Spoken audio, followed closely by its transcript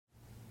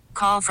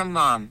Call from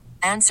mom.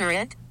 Answer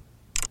it.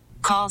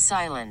 Call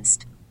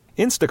silenced.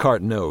 Instacart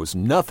knows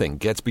nothing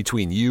gets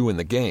between you and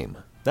the game.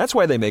 That's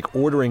why they make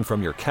ordering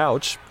from your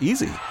couch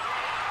easy.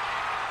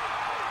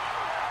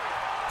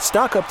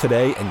 Stock up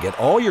today and get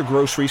all your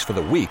groceries for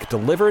the week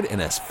delivered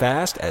in as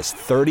fast as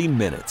 30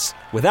 minutes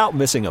without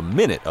missing a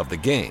minute of the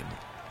game.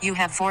 You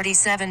have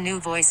 47 new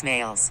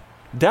voicemails.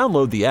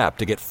 Download the app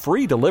to get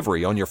free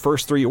delivery on your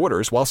first 3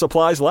 orders while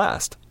supplies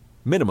last.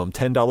 Minimum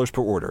 $10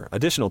 per order.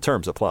 Additional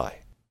terms apply.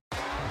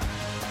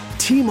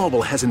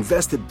 T-Mobile has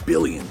invested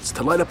billions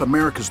to light up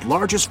America's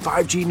largest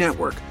 5G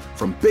network,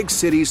 from big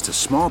cities to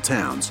small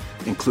towns,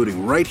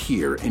 including right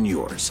here in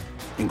yours.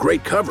 And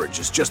great coverage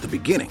is just the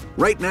beginning.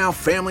 Right now,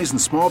 families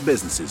and small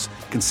businesses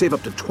can save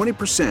up to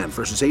 20%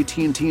 versus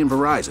AT&T and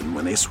Verizon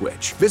when they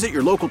switch. Visit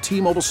your local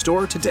T-Mobile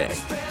store today.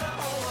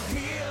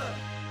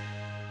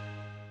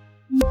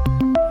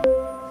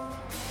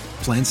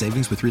 Plan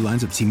savings with 3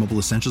 lines of T-Mobile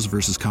Essentials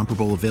versus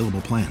comparable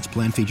available plans.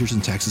 Plan features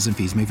and taxes and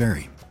fees may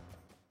vary.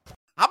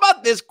 How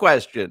about this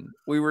question?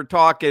 We were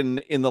talking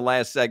in the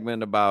last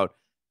segment about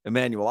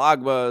Emmanuel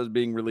Ogbah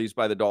being released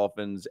by the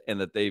Dolphins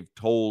and that they've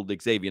told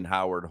Xavien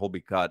Howard he'll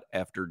be cut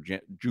after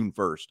June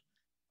 1st.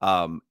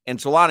 And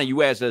Solana,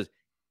 you asked us,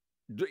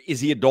 is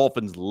he a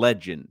Dolphins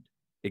legend,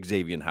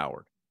 Xavien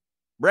Howard?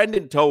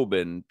 Brendan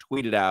Tobin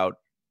tweeted out,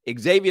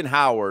 Xavien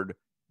Howard,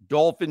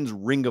 Dolphins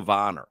Ring of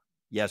Honor.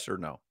 Yes or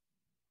no?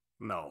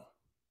 No.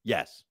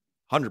 Yes.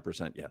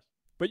 100% yes.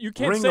 But you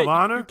can't Ring say of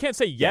Honor? You can't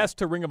say yes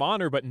to Ring of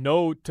Honor, but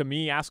no to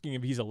me asking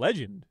if he's a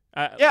legend.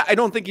 Yeah, I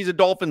don't think he's a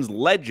Dolphins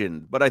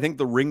legend, but I think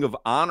the Ring of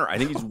Honor, I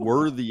think he's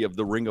worthy of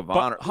the Ring of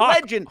Honor.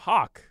 Legend.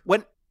 Hawk.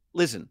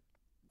 Listen,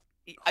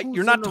 Who's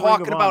you're not in the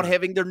talking Ring of about Honor?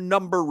 having their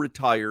number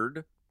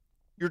retired.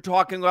 You're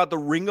talking about the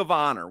Ring of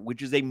Honor,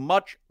 which is a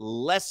much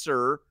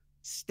lesser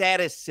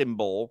status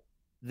symbol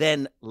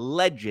than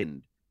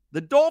legend.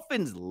 The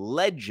Dolphins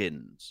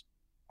legends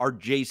are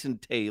Jason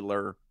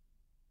Taylor,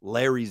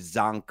 Larry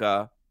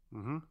Zonka,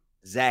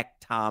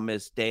 Zach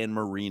Thomas, Dan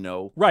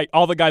Marino. Right,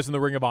 all the guys in the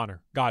Ring of Honor.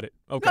 Got it.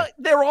 Okay. No,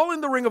 they're all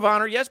in the Ring of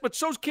Honor, yes, but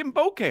so's Kim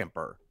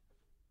Bokamper.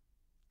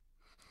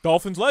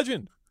 Dolphins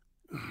legend.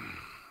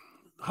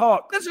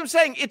 Hawk. That's what I'm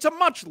saying. It's a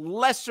much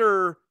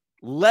lesser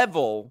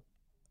level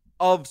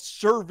of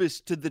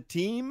service to the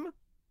team,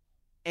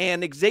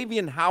 and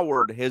Xavien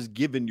Howard has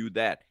given you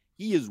that.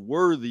 He is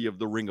worthy of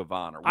the Ring of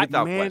Honor,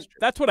 without question.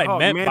 That's what I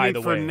meant, by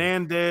the way.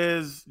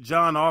 Fernandez,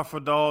 John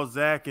Offerdahl,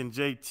 Zach and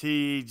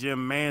JT,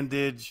 Jim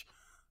Mandage,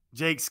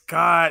 Jake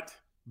Scott,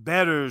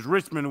 Betters,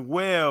 Richmond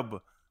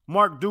Webb,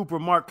 Mark Duper,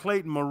 Mark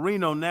Clayton,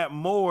 Marino, Nat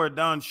Moore,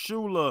 Don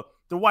Shula,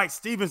 Dwight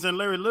Stevenson,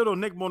 Larry Little,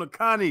 Nick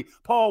Monacani,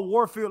 Paul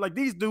Warfield. Like,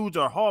 these dudes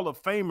are Hall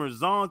of Famers.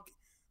 Zonk,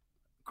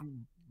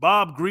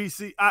 Bob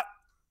Greasy.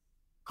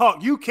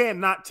 Hawk, you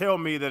cannot tell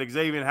me that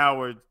Xavien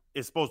Howard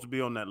is supposed to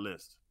be on that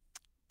list.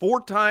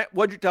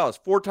 What'd you tell us?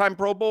 4-time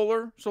Pro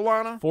Bowler,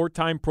 Solana?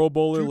 4-time Pro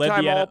Bowler.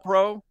 2-time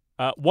All-Pro?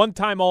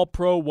 1-time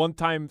All-Pro,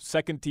 1-time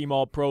second-team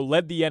All-Pro.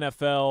 Led the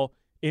NFL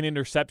in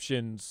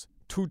interceptions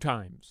 2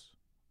 times.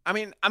 I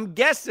mean, I'm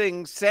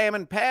guessing Sam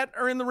and Pat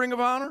are in the Ring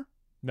of Honor?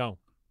 No.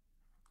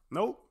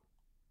 Nope.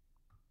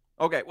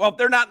 Okay, well, if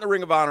they're not in the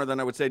Ring of Honor, then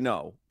I would say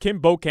no.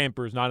 Kim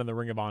Bokamper is not in the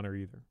Ring of Honor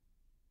either.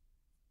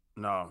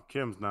 No,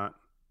 Kim's not.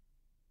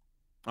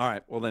 All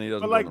right, well, then he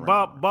doesn't. But like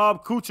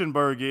Bob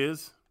Kuchenberg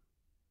is.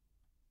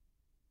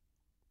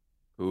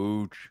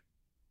 Cooch.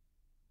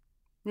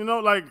 You know,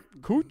 like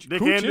Cooch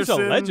Dick is a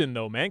Anderson, legend,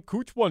 though, man.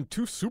 Cooch won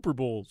 2 Super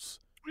Bowls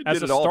Did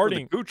as a it all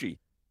starting. for the Coochie.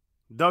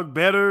 Doug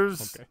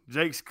Betters,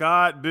 Jake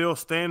Scott, Bill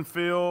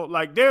Stanfield.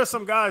 Like, there's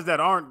some guys that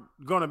aren't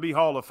going to be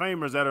Hall of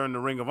Famers that are in the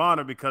Ring of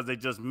Honor because they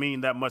just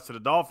mean that much to the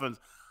Dolphins.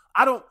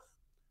 I don't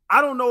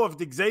know if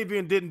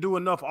Xavien didn't do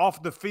enough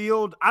off the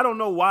field. I don't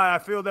know why I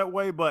feel that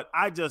way, but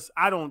I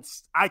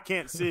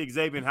can't see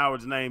Xavien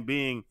Howard's name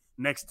being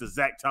next to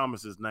Zach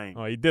Thomas's name.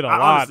 Oh, he did a I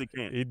lot. honestly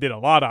can't. He did a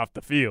lot off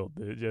the field.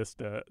 It just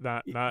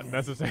not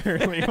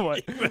necessarily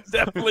what He was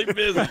definitely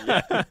busy.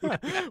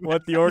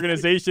 what the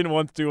organization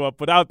wants to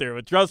put out there.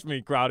 But trust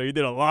me, Crowder, he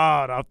did a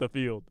lot off the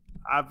field.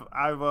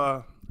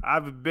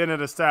 I've been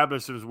at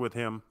establishments with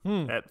him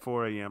at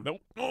 4 a.m.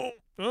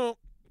 No.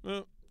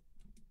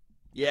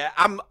 Yeah,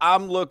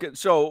 I'm looking.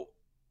 So,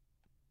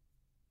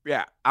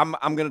 yeah, I'm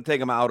going to take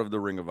him out of the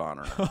Ring of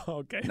Honor.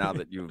 Okay. Now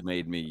that you've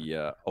made me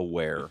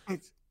aware.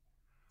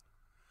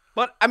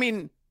 But I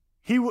mean,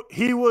 he's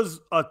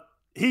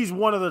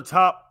one of the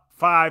top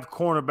 5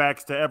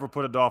 cornerbacks to ever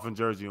put a Dolphin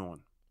jersey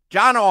on.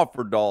 John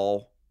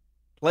Offerdahl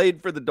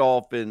played for the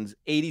Dolphins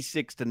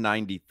 86 to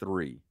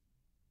 93.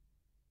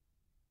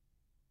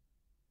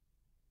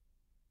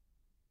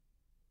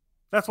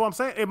 That's what I'm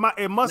saying. It might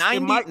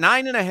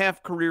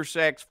 9.5 career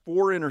sacks,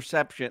 4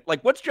 interceptions.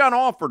 Like, what's John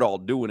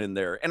Offerdahl doing in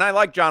there? And I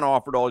like John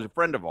Offerdahl. He's a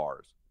friend of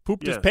ours.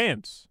 Pooped his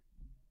pants.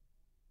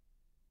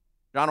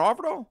 John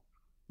Offerdahl?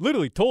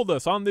 Literally told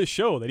us on this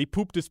show that he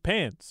pooped his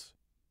pants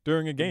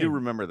during a game. I do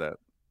remember that.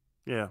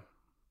 Yeah.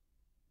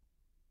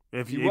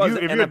 If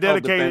you're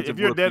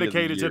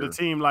dedicated to the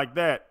team like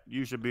that,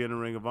 you should be in the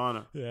Ring of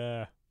Honor.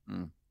 Yeah.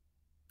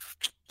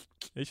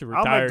 They should I'll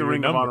retire make the your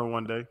Ring number. of Honor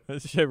one day. They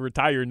should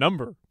retire your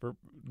number for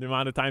the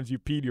amount of times you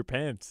peed your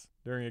pants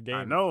during a game.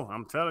 I know.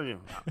 I'm telling you.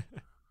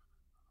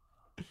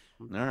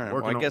 All right.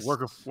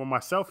 Working for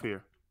myself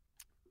here.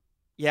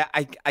 Yeah,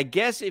 I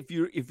guess if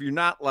you're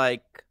not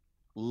like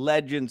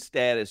legend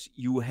status,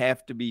 you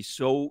have to be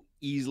so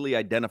easily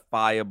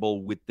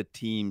identifiable with the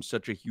team,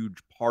 such a huge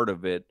part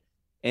of it.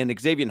 And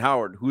Xavien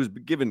Howard, who's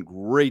given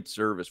great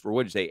service for,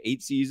 what did you say,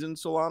 8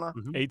 seasons, Solana?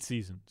 Mm-hmm. 8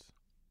 seasons.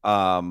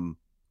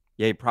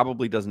 Yeah, he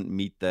probably doesn't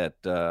meet that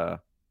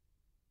that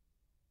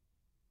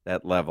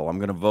level. I'm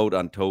going to vote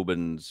on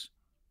Tobin's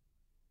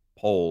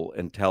poll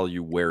and tell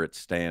you where it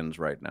stands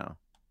right now.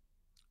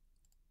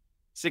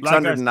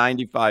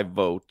 695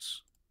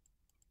 votes.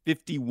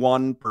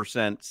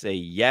 51% say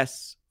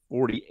yes.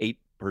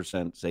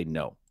 48% say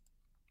no.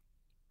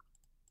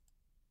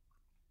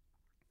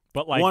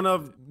 But like one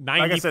of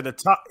 90, like I said, the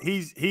top.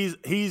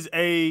 He's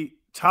a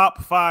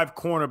top 5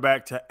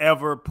 cornerback to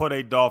ever put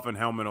a Dolphin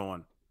helmet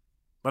on.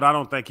 But I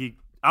don't think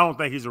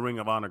he's a Ring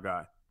of Honor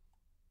guy.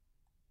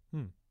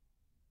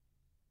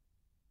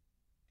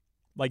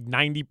 like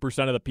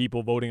 90% of the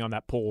people voting on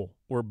that poll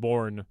were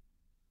born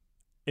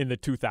in the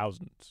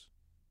 2000s.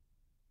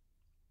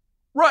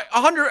 Right,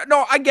 100.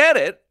 No, I get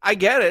it,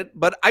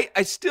 but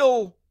I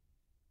still,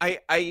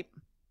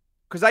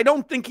 because I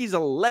don't think he's a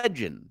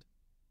legend,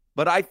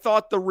 but I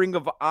thought the Ring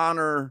of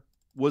Honor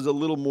was a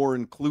little more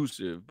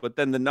inclusive. But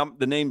then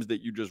the names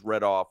that you just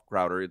read off,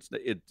 Crowder, it's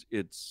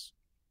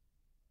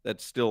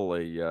that's still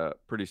a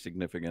pretty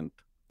significant.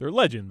 They're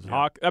legends, yeah.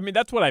 Hoch. I mean,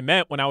 that's what I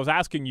meant when I was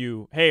asking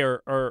you, hey,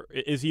 or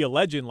is he a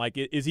legend? Like,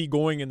 is he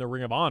going in the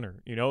Ring of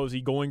Honor? You know, is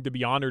he going to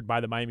be honored by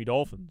the Miami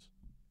Dolphins?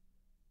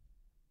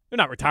 They're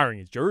not retiring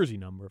his jersey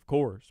number, of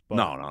course. But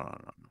No.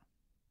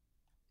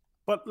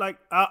 But, like,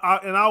 I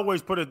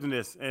always put it in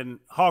this. And,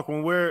 Hoch,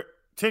 when we're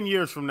 10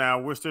 years from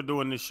now, we're still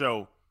doing this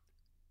show,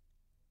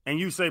 and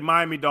you say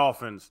Miami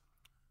Dolphins,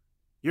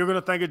 you're going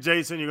to think of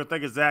Jason, you're going to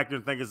think of Zach, you're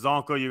going to think of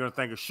Zonka, you're going to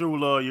think of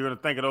Shula, you're going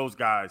to think of those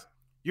guys.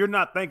 You're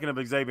not thinking of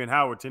Xavien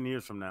Howard 10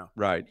 years from now.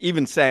 Right.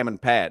 Even Sam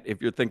and Pat,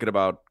 if you're thinking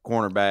about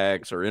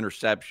cornerbacks or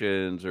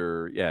interceptions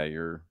or, yeah,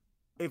 you're.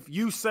 If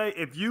you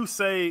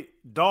say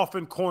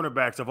Dolphin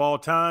cornerbacks of all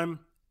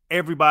time,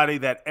 everybody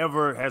that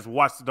ever has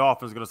watched the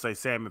Dolphins is going to say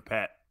Sam and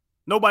Pat.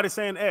 Nobody's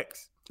saying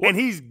X. What? And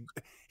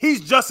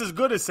he's just as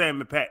good as Sam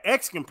and Pat.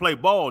 X can play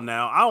ball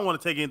now. I don't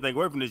want to take anything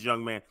away from this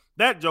young man.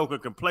 That joker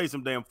can play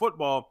some damn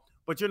football,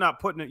 but you're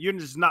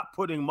just not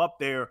putting him up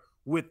there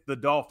with the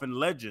Dolphin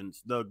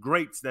legends, the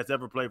greats that's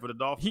ever played for the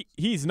Dolphins.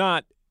 He's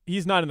not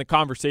in the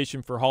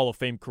conversation for Hall of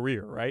Fame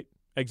career, right?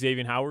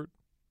 Xavien Howard?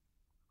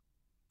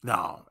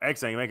 No,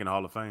 X ain't making the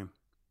Hall of Fame.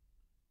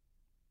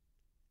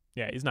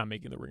 Yeah, he's not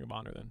making the Ring of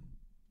Honor then.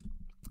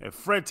 If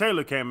Fred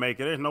Taylor can't make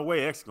it, there's no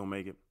way X is going to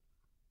make it.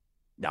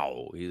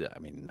 No.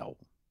 No.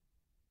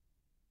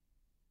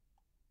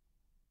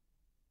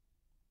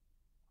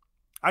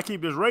 I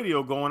keep this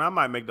radio going, I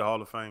might make the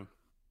Hall of Fame.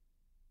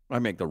 I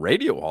make the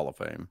Radio Hall of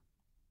Fame.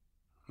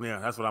 Yeah,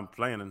 that's what I'm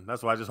planning.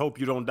 That's why I just hope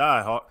you don't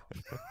die, Hawk.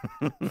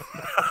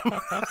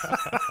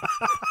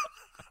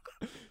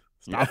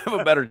 You have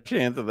a better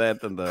chance of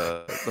that than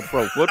the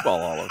Pro Football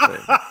Hall of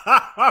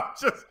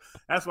Fame.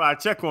 That's why I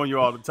check on you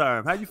all the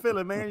time. How you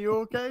feeling, man? You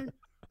okay?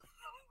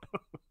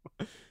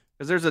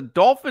 Because there's a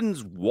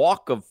Dolphins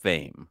Walk of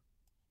Fame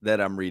that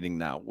I'm reading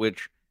now,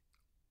 which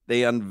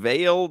they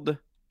unveiled.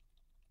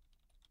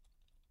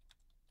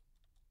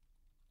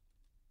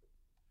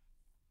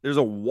 There's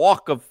a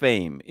Walk of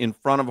Fame in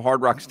front of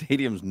Hard Rock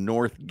Stadium's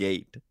North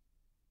Gate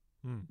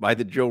by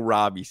the Joe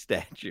Robbie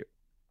statue.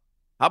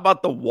 How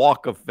about the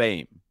Walk of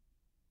Fame?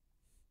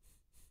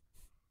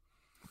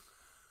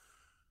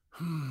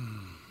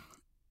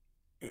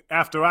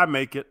 After I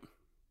make it.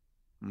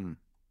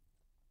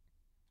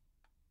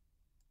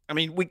 I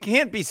mean, we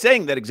can't be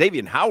saying that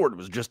Xavien Howard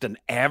was just an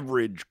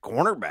average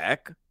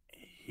cornerback.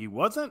 He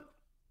wasn't.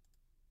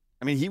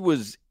 I mean, he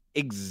was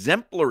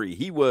exemplary.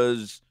 He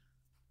was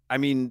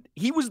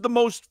the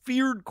most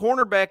feared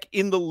cornerback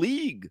in the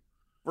league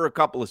for a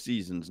couple of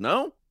seasons,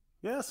 no?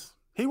 Yes,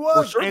 he was.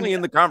 We're certainly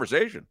in the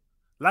conversation.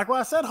 Like what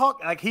I said,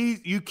 Hawk, like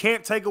you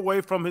can't take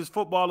away from his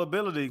football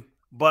ability,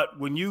 but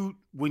when you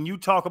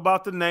talk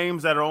about the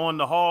names that are on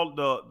the Hall,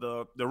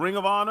 the Ring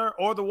of Honor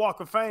or the Walk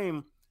of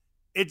Fame,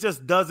 it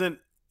just doesn't,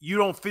 you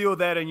don't feel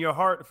that in your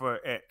heart for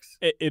X.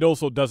 It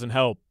also doesn't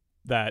help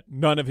that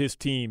none of his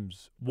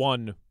teams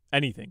won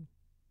anything.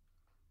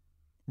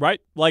 Right?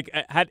 Like,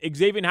 had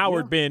Xavien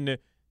Howard been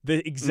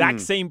the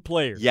exact same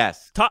player.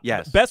 Yes.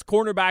 Best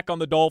cornerback on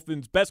the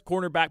Dolphins, best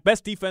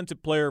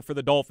defensive player for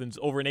the Dolphins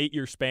over an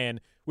 8-year span,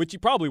 which he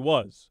probably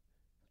was.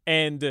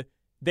 And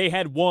they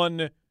had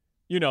won,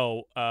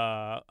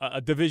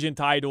 a division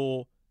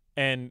title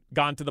and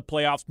gone to the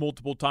playoffs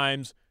multiple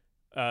times,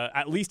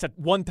 at least at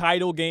one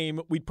title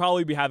game, we'd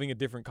probably be having a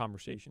different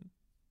conversation.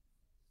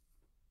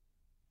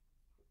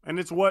 And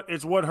it's what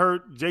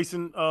hurt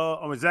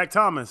Zach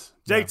Thomas.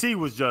 JT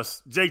was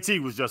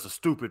just a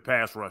stupid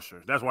pass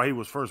rusher. That's why he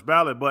was first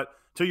ballot. But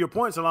to your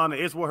point, Solana,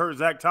 it's what hurt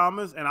Zach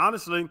Thomas. And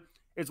honestly,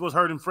 it's what's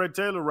hurting Fred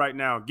Taylor right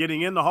now.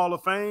 Getting in the Hall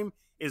of Fame,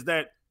 is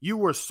that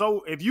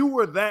if you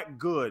were that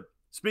good,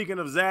 speaking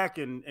of Zach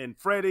and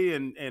Freddie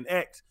and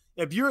X,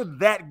 if you're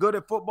that good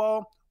at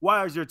football,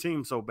 why is your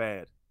team so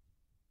bad?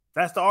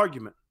 That's the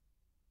argument.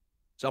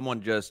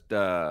 Someone just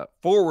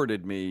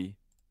forwarded me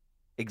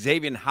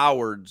Xavien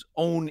Howard's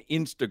own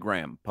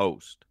Instagram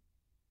post.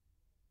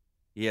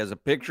 He has a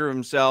picture of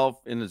himself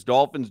in his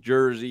Dolphins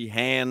jersey,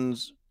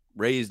 hands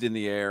raised in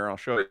the air. I'll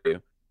show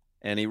you.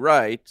 And he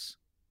writes,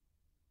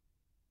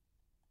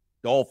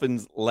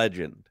 Dolphins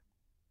legend.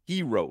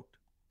 He wrote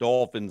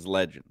Dolphins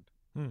legend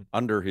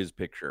under his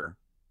picture.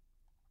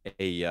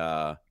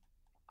 A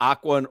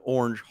aqua and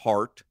orange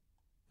heart.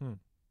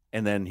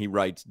 And then he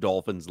writes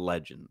Dolphins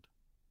legend.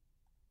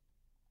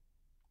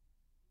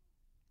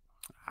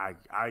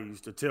 I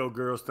used to tell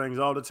girls things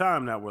all the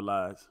time that were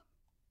lies.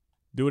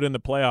 Do it in the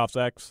playoffs,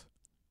 X.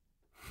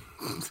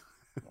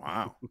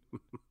 Wow.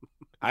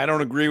 I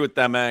don't agree with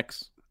them,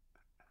 X.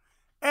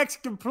 X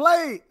can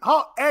play.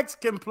 X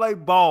can play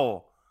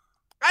ball.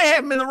 I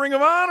had him in the Ring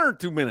of Honor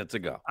 2 minutes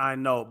ago. I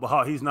know,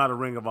 but he's not a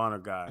Ring of Honor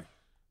guy.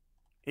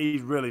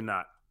 He's really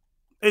not.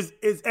 Is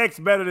X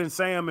better than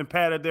Sam and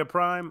Pat at their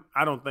prime?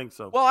 I don't think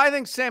so. Well, I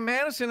think Sam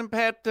Madison and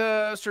Pat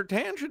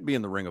Surtain should be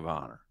in the Ring of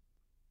Honor.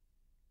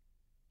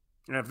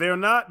 And if they're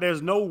not,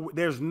 there's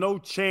no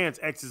chance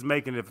X is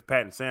making it if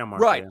Pat and Sam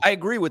aren't right. there. I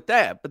agree with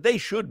that, but they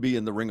should be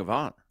in the Ring of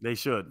Honor. They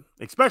should,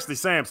 especially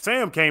Sam.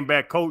 Sam came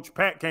back, coach.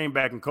 Pat came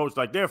back and coached.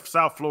 Like, they're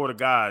South Florida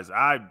guys.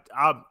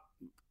 I'm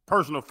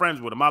personal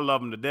friends with them. I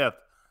love them to death.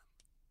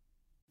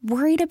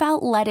 Worried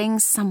about letting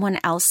someone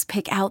else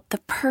pick out the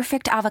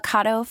perfect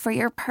avocado for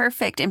your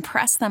perfect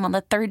impress them on the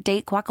third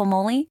date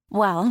guacamole?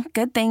 Well,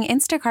 good thing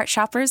Instacart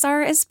shoppers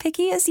are as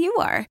picky as you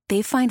are.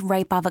 They find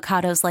ripe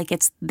avocados like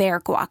it's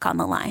their guac on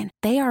the line.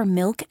 They are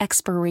milk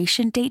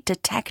expiration date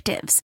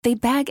detectives. They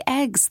bag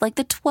eggs like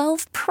the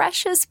 12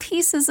 precious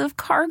pieces of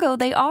cargo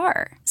they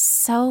are.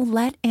 So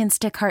let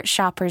Instacart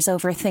shoppers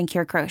overthink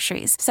your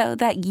groceries so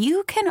that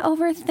you can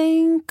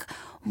overthink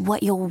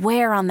what you'll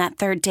wear on that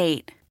third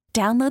date.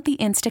 Download the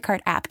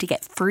Instacart app to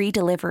get free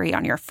delivery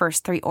on your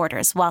first 3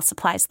 orders while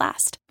supplies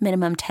last.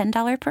 Minimum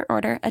 $10 per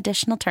order.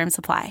 Additional terms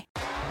apply.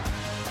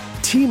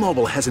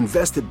 T-Mobile has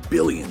invested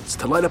billions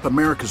to light up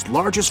America's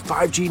largest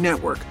 5G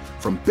network,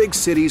 from big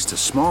cities to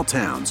small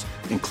towns,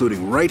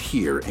 including right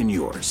here in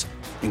yours.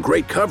 And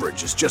great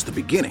coverage is just the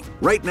beginning.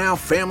 Right now,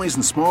 families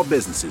and small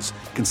businesses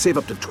can save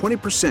up to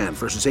 20%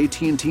 versus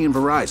AT&T and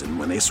Verizon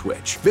when they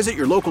switch. Visit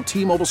your local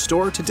T-Mobile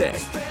store today.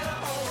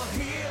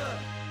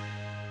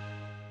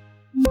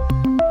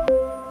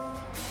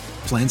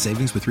 Plan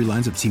savings with 3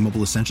 lines of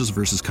T-Mobile Essentials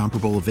versus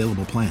comparable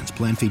available plans.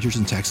 Plan features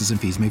and taxes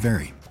and fees may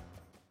vary.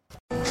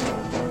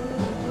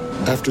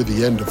 After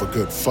the end of a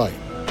good fight,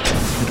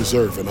 you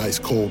deserve an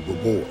ice-cold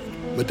reward.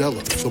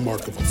 Modelo is the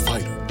mark of a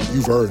fighter.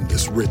 You've earned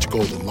this rich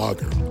golden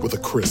lager with a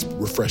crisp,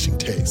 refreshing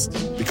taste.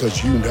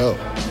 Because you know,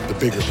 the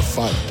bigger the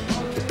fight,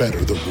 the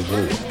better the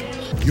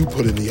reward. You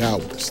put in the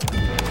hours,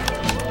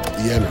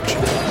 the energy,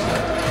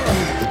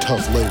 the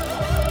tough labor.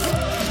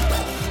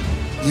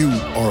 You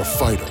are a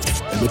fighter,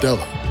 and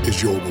Modelo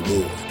is your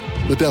reward.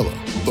 Modelo,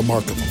 the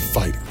mark of a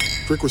fighter.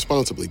 Drink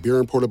responsibly. Beer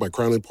imported by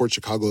Crown Imports,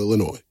 Chicago,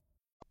 Illinois.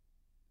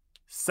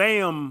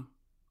 Sam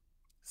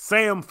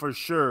for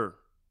sure.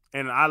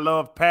 And I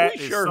love Pat.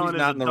 Pretty sure he's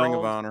not in the Ring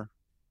of Honor.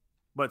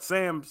 But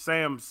Sam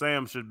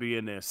should be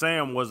in there.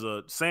 Sam was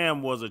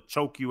a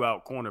choke you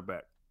out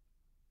cornerback.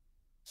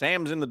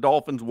 Sam's in the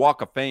Dolphins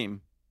Walk of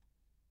Fame.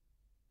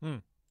 Yeah,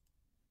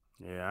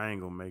 I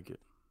ain't gonna make it.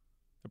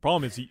 The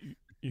problem is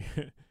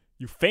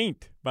you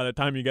faint by the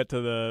time you get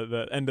to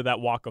the end of that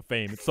Walk of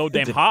Fame. It's so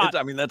damn hot.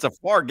 That's a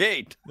far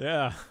gate.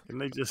 Yeah. Can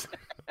they just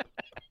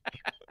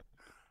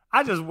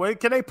I just wait.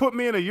 Can they put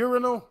me in a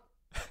urinal?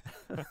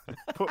 That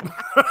would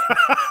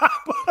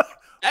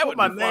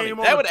be funny.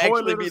 That would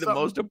actually be the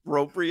most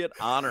appropriate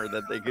honor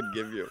that they could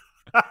give you.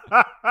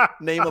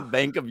 Name a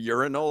bank of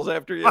urinals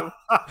after you.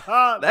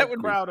 That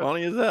would be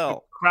funny as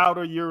hell.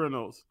 Crowder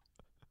urinals.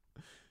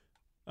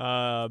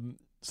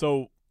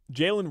 So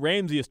Jalen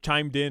Ramsey has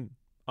chimed in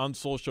on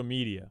social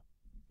media.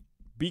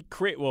 He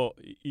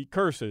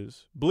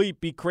curses.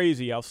 Bleep, be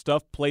crazy how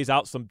stuff plays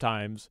out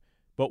sometimes.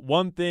 But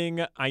one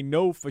thing I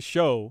know for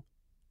sure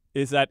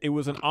is that it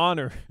was an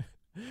honor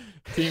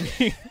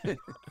teaming.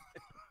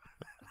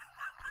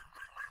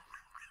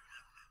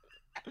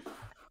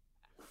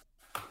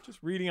 Just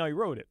reading how he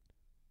wrote it.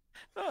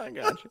 Oh, I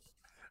got you.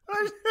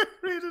 I should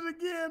read it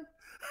again.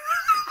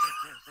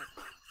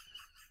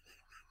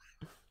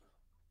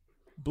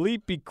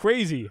 Bleep, be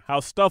crazy how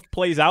stuff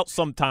plays out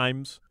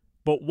sometimes.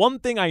 But one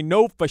thing I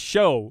know for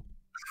sure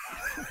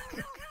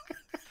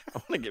I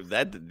want to give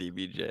that to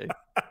DBJ.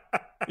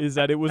 Is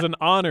that it was an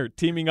honor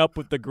teaming up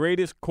with the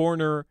greatest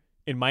corner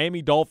in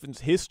Miami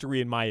Dolphins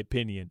history, in my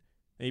opinion.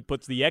 And he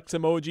puts the X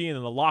emoji and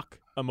then the lock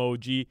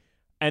emoji.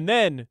 And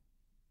then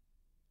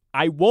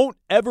I won't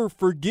ever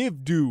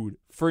forgive dude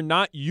for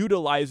not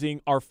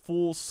utilizing our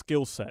full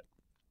skill set.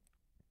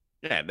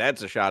 Yeah,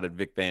 that's a shot at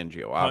Vic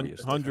Fangio,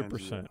 obviously.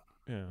 100%.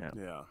 Yeah.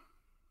 Yeah.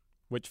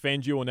 Which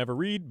Fangio will never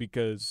read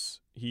because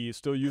He is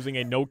still using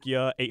a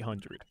Nokia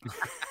 800.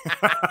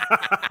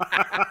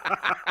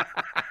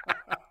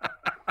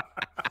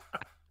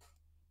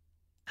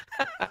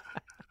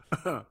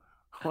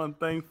 One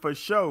thing for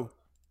sure.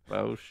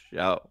 Oh,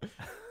 show.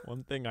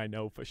 One thing I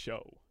know for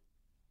sure.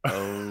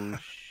 Oh,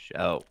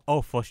 show.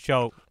 Oh, for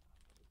sure.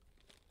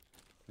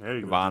 There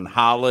you go. Xavien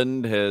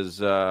Howard has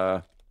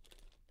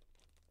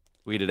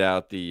tweeted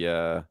out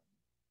the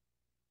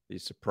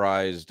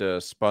surprised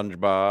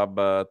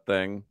SpongeBob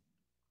thing.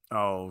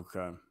 Oh,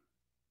 okay.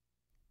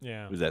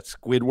 Yeah. Was that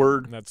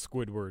Squidward? That's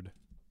Squidward.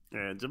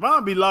 Yeah,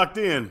 Javon be locked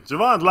in.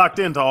 Javon's locked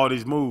into all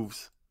these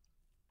moves.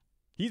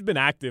 He's been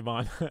active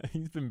on.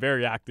 He's been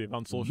very active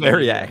on social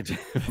Very media. active.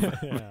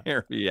 Yeah.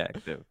 Very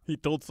active. He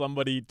told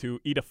somebody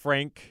to eat a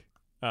Frank.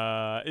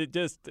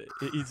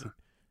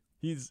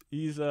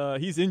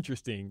 He's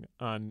interesting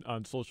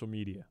on social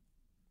media.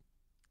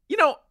 You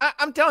know,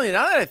 I'm telling you,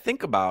 now that I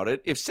think about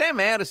it, if Sam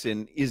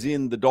Addison is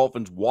in the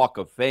Dolphins Walk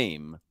of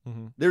Fame,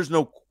 there's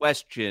no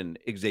question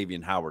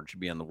Xavien Howard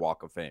should be on the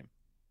Walk of Fame.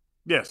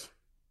 Yes.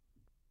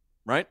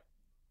 Right?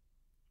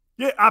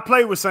 Yeah, I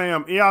played with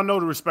Sam. Y'all know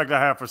the respect I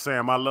have for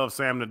Sam. I love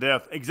Sam to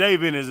death.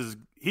 Xavien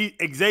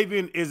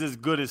is as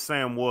good as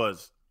Sam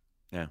was.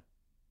 Yeah.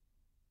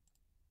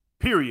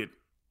 Period.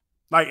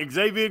 Like,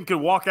 Xavien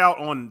could walk out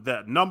on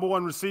the number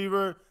one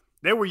receiver.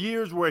 There were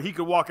years where he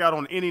could walk out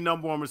on any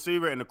number one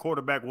receiver and the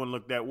quarterback wouldn't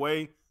look that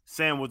way.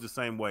 Sam was the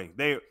same way.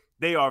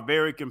 They are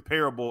very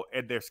comparable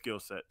at their skill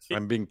sets.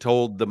 I'm being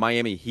told the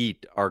Miami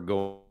Heat are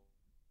going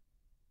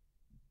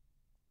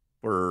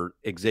for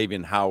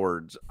Xavien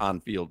Howard's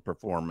on-field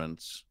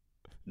performance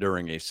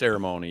during a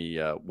ceremony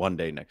one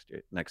day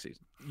next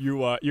season.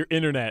 Your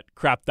internet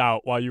crapped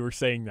out while you were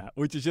saying that,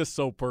 which is just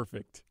so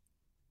perfect.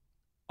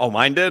 Oh,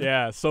 mine did?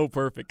 Yeah, so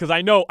perfect. Because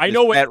I know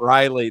Pat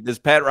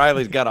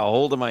Riley's got a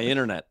hold of my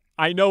internet.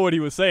 I know what he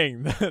was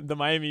saying. The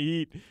Miami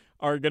Heat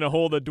are going to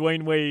hold a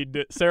Dwayne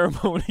Wade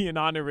ceremony in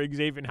honor of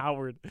Xavien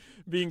Howard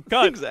being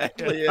cut.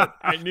 Exactly. Yeah,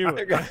 I knew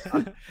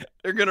it.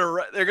 They're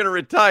gonna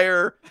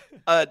retire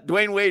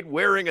Dwayne Wade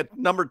wearing a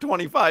number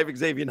 25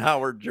 Xavien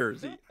Howard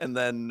jersey, and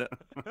then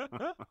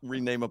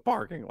rename a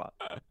parking lot.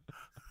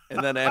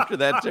 And then after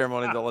that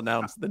ceremony, they'll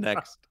announce the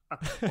next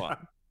one,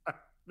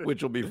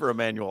 which will be for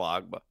Emmanuel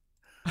Ogbah.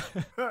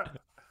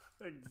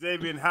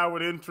 Xavien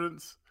Howard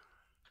entrance.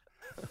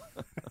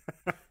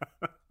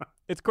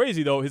 It's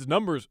crazy, though. His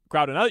numbers,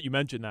 Crowder, now that you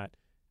mentioned that,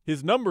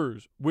 his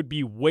numbers would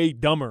be way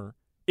dumber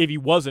if he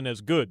wasn't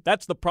as good.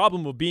 That's the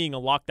problem of being a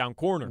lockdown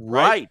corner,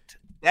 right?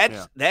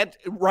 That's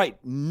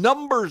right.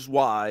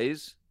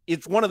 Numbers-wise,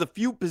 it's one of the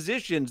few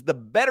positions, the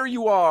better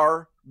you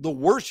are, the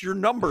worse your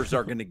numbers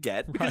are going to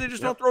get because they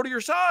just don't throw to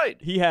your side.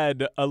 He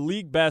had a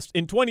league best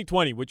in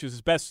 2020, which was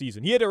his best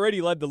season. He had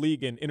already led the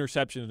league in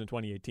interceptions in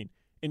 2018.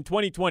 In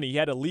 2020, he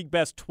had a league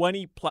best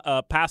 20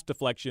 pass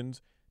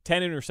deflections,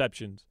 10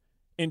 interceptions.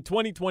 In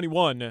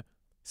 2021,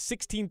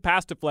 16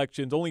 pass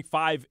deflections, only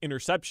 5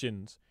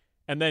 interceptions.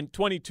 And then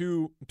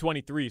 22,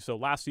 23, so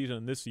last season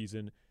and this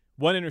season,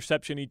 1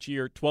 interception each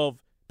year, 12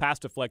 pass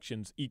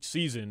deflections each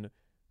season.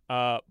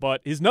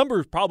 But his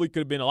numbers probably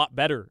could have been a lot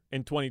better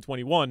in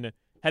 2021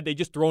 had they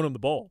just thrown him the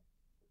ball.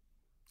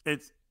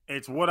 It's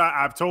what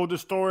I've told the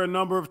story a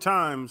number of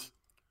times.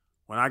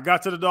 When I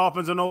got to the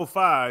Dolphins in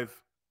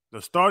 2005,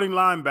 the starting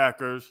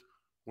linebackers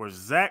were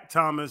Zach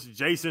Thomas,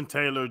 Jason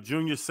Taylor,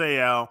 Junior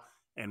Seau,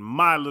 and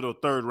my little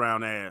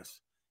third-round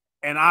ass.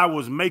 And I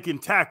was making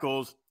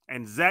tackles,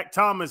 and Zach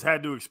Thomas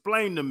had to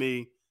explain to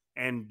me,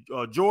 and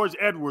George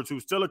Edwards,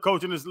 who's still a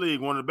coach in this league,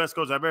 one of the best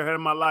coaches I've ever had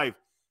in my life,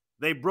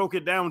 they broke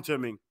it down to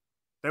me.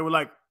 They were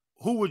like,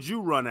 who would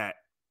you run at?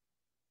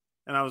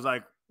 And I was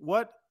like,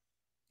 what?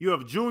 You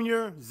have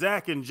Junior,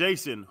 Zach, and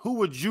Jason. Who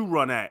would you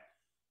run at?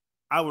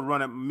 I would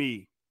run at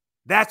me.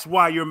 That's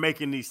why you're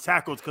making these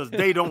tackles, because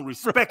they don't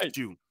respect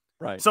you.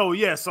 Right. So,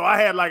 yeah,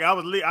 I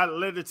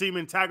led the team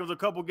in tackles a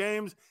couple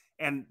games,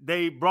 and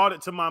they brought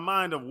it to my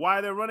mind of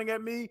why they're running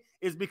at me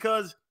is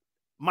because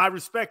my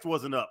respect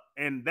wasn't up.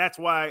 And that's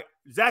why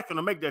Zach's going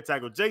to make that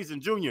tackle.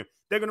 Jason Jr.,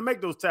 they're going to make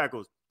those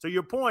tackles. To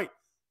your point,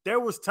 there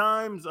was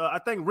times, I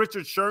think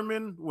Richard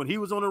Sherman, when he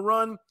was on a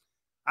run,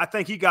 I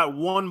think he got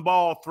one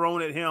ball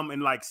thrown at him in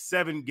like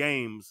 7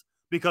 games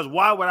because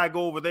why would I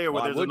go over there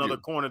where there's another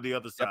corner the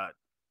other side?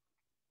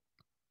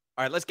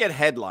 All right, let's get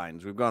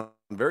headlines. We've gone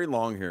very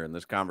long here in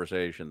this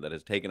conversation that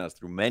has taken us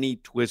through many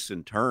twists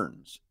and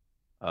turns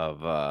of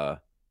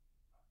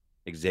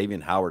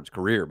Xavien Howard's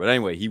career. But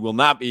anyway, he will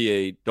not be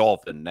a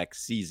Dolphin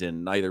next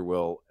season. Neither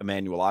will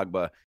Emmanuel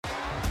Ogbah.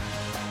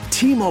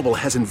 T-Mobile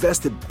has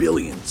invested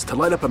billions to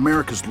light up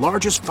America's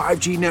largest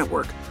 5G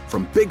network,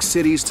 from big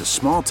cities to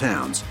small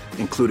towns,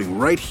 including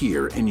right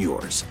here in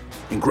yours.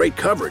 And great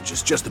coverage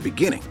is just the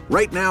beginning.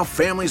 Right now,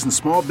 families and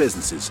small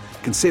businesses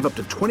can save up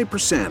to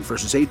 20%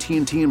 versus AT&T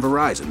and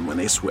Verizon when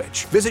they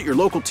switch. Visit your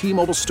local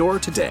T-Mobile store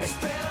today.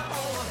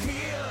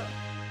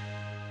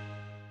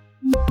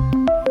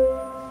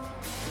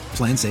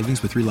 Plan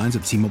savings with 3 lines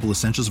of T-Mobile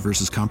Essentials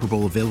versus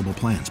comparable available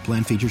plans.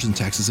 Plan features and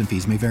taxes and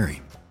fees may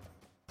vary.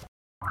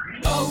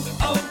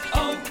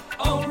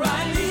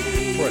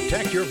 O'Reilly.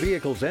 Protect your vehicle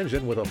vehicle's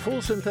engine with a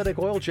full synthetic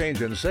oil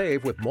change and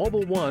save with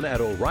Mobile One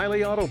at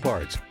O'Reilly Auto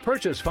Parts.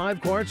 Purchase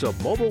 5 quarts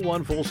of Mobile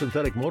One full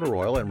synthetic motor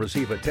oil and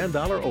receive a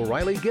 $10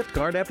 O'Reilly gift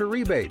card after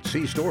rebate.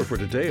 See store for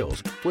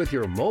details. With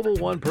your Mobile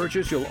One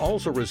purchase, you'll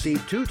also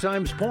receive 2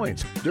 times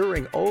points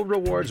during O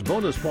Rewards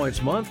Bonus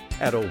Points Month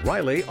at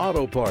O'Reilly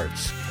Auto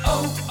Parts.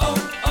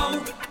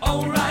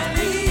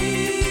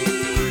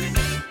 O'Reilly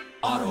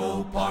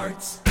Auto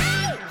Parts.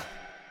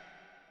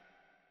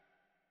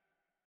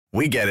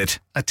 We get it.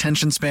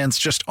 Attention spans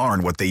just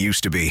aren't what they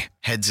used to be.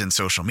 Heads in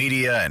social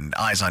media and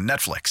eyes on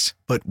Netflix.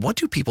 But what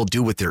do people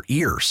do with their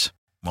ears?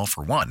 Well,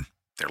 for one,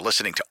 they're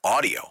listening to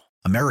audio.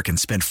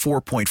 Americans spend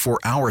 4.4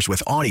 hours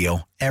with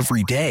audio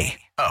every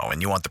day. Oh,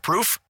 and you want the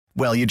proof?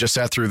 Well, you just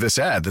sat through this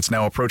ad that's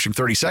now approaching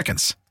 30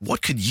 seconds.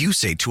 What could you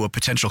say to a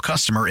potential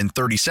customer in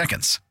 30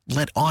 seconds?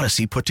 Let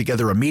Odyssey put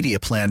together a media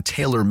plan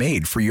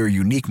tailor-made for your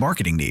unique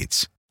marketing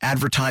needs.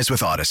 Advertise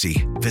with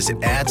Odyssey.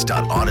 Visit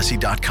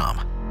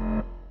ads.odyssey.com.